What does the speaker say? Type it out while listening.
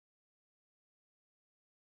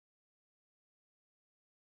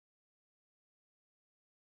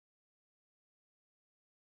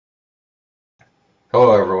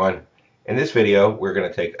Hello everyone. In this video we're going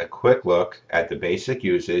to take a quick look at the basic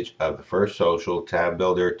usage of the First Social Tab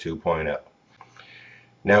Builder 2.0.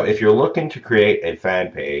 Now if you're looking to create a fan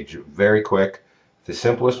page, very quick, the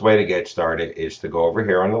simplest way to get started is to go over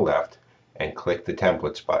here on the left and click the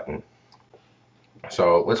templates button.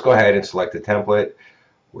 So let's go ahead and select the template.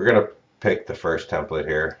 We're going to pick the first template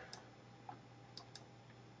here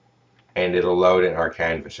and it'll load in our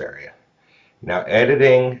canvas area. Now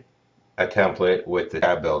editing a template with the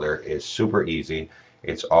tab builder is super easy.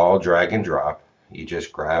 It's all drag and drop. You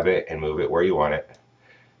just grab it and move it where you want it.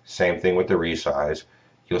 Same thing with the resize.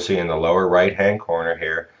 You'll see in the lower right hand corner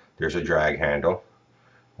here there's a drag handle.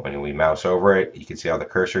 When we mouse over it, you can see how the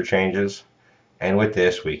cursor changes, and with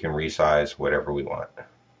this we can resize whatever we want.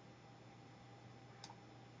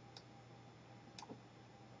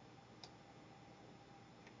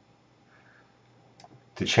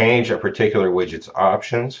 To change a particular widget's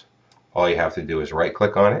options, all you have to do is right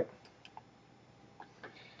click on it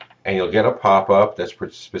and you'll get a pop-up that's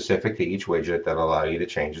specific to each widget that'll allow you to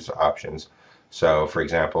change its options. So for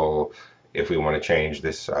example, if we want to change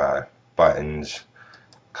this button's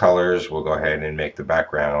colors, we'll go ahead and make the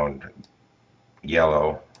background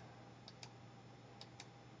yellow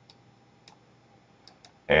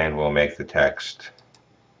and we'll make the text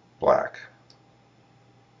black.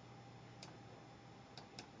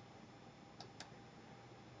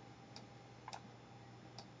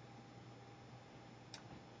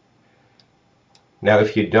 Now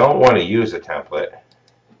if you don't want to use a template,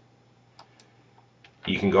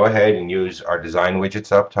 you can go ahead and use our design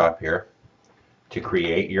widgets up top here to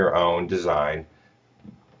create your own design.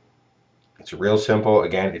 It's real simple.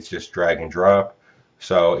 Again, it's just drag and drop.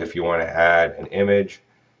 So if you want to add an image,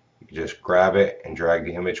 you just grab it and drag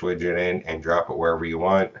the image widget in and drop it wherever you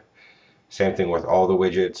want. Same thing with all the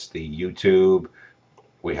widgets, the YouTube.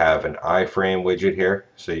 We have an iframe widget here,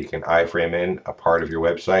 so you can iframe in a part of your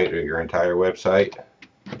website or your entire website.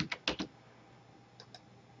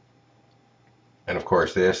 And of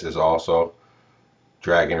course this is also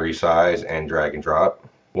drag and resize and drag and drop.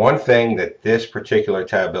 One thing that this particular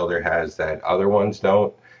tab builder has that other ones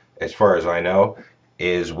don't, as far as I know,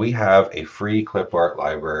 is we have a free clip art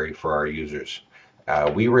library for our users.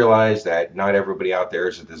 We realize that not everybody out there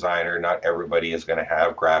is a designer, not everybody is going to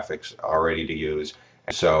have graphics already to use.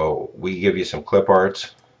 So we give you some clip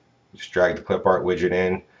arts. Just drag the clip art widget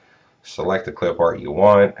in, select the clip art you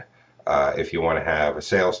want. If you want to have a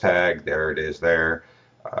sales tag, there it is there.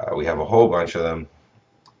 We have a whole bunch of them.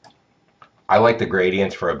 I like the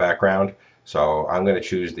gradients for a background, so I'm going to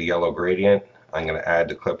choose the yellow gradient. I'm going to add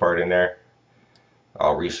the clip art in there.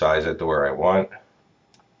 I'll resize it to where I want.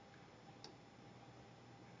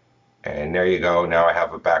 And there you go. Now I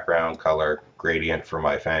have a background color gradient for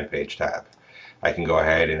my fan page tab. I can go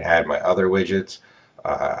ahead and add my other widgets.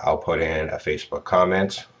 I'll put in a Facebook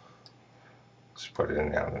comments. Let's put it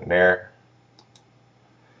in down in there.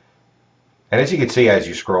 And as you can see, as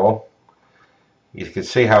you scroll, you can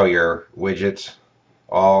see how your widgets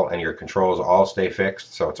all and your controls all stay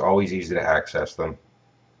fixed, so it's always easy to access them.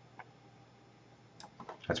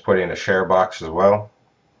 Let's put in a share box as well.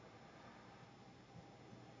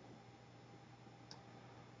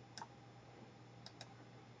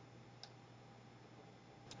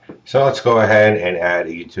 So let's go ahead and add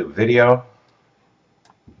a YouTube video.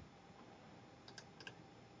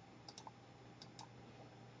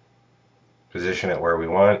 Position it where we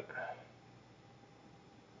want.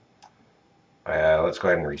 Let's go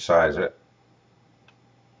ahead and resize it.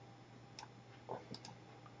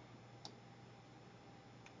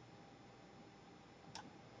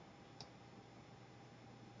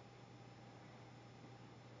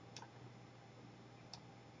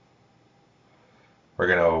 We're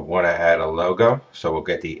going to want to add a logo, so we'll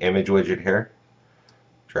get the image widget here,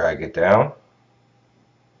 drag it down,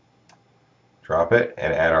 drop it,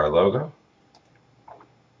 and add our logo.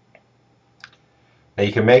 Now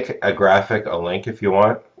you can make a graphic a link if you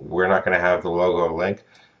want. We're not going to have the logo link,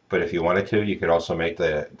 but if you wanted to, you could also make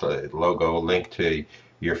the logo link to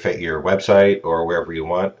your website or wherever you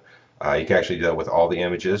want. You can actually do that with all the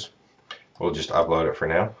images. We'll just upload it for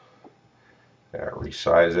now.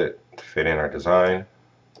 Resize it to fit in our design.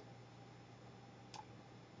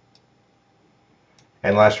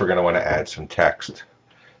 And last, we're going to want to add some text.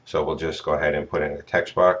 So we'll just go ahead and put in a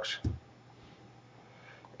text box.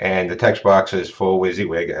 And the text box is full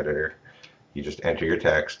WYSIWYG editor. You just enter your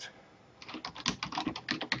text.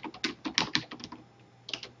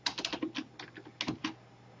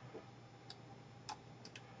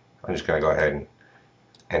 I'm just going to go ahead and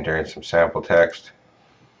enter in some sample text.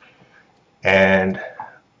 And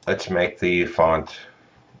let's make the font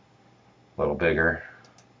A little bigger.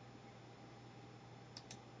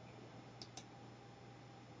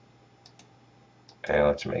 And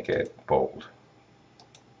let's make it bold.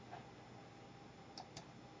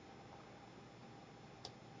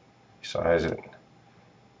 Size it.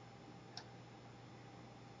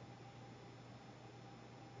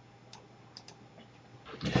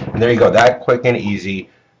 And there you go. That quick and easy.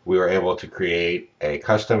 We were able to create a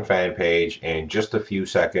custom fan page in just a few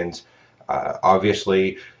seconds.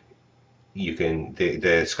 Obviously, you can,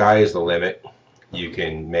 the sky is the limit. You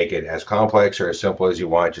can make it as complex or as simple as you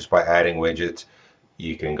want just by adding widgets.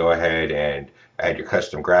 You can go ahead and add your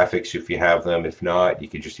custom graphics if you have them. If not, you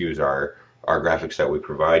can just use our graphics that we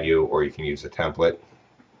provide you, or you can use a template.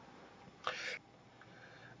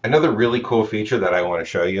 Another really cool feature that I want to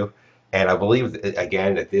show you, and I believe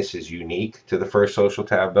again that this is unique to the First Social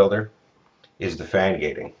tab builder, is the fan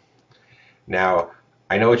gating. Now,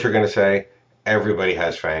 I know what you're going to say. Everybody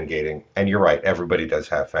has fan gating, and you're right, everybody does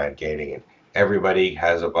have fan gating, and everybody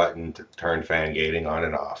has a button to turn fan gating on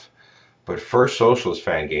and off. But First Social's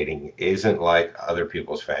fan gating isn't like other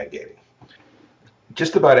people's fan gating.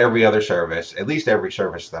 Just about every other service, at least every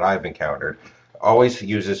service that I've encountered, always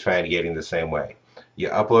uses fan gating the same way. You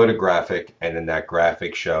upload a graphic, and then that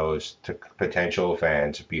graphic shows to potential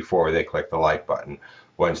fans before they click the like button.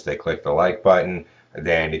 Once they click the like button,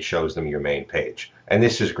 then it shows them your main page. And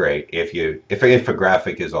this is great if a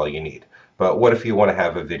graphic is all you need. But what if you want to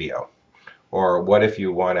have a video? Or what if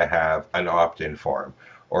you want to have an opt-in form?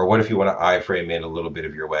 Or what if you want to iframe in a little bit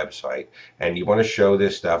of your website and you want to show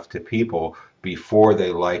this stuff to people before they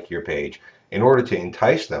like your page in order to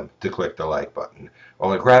entice them to click the like button?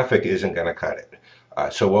 Well, a graphic isn't going to cut it.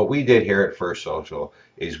 So what we did here at First Social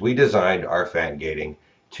is we designed our fan gating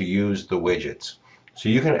to use the widgets. So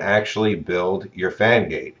you can actually build your fan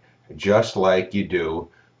gate just like you do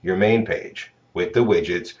your main page with the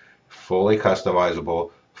widgets, fully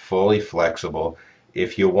customizable, fully flexible.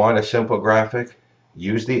 If you want a simple graphic,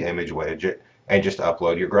 use the image widget and just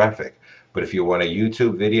upload your graphic. But if you want a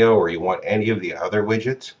YouTube video or you want any of the other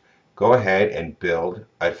widgets, go ahead and build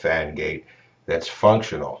a fan gate that's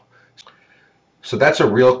functional. So that's a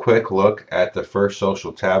real quick look at the First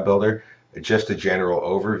Social tab builder, just a general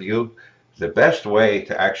overview. The best way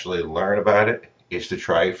to actually learn about it is to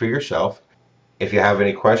try it for yourself. If you have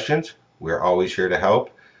any questions, we're always here to help.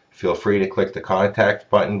 Feel free to click the contact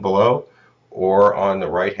button below or on the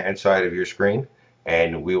right hand side of your screen,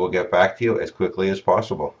 and we will get back to you as quickly as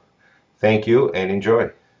possible. Thank you and enjoy.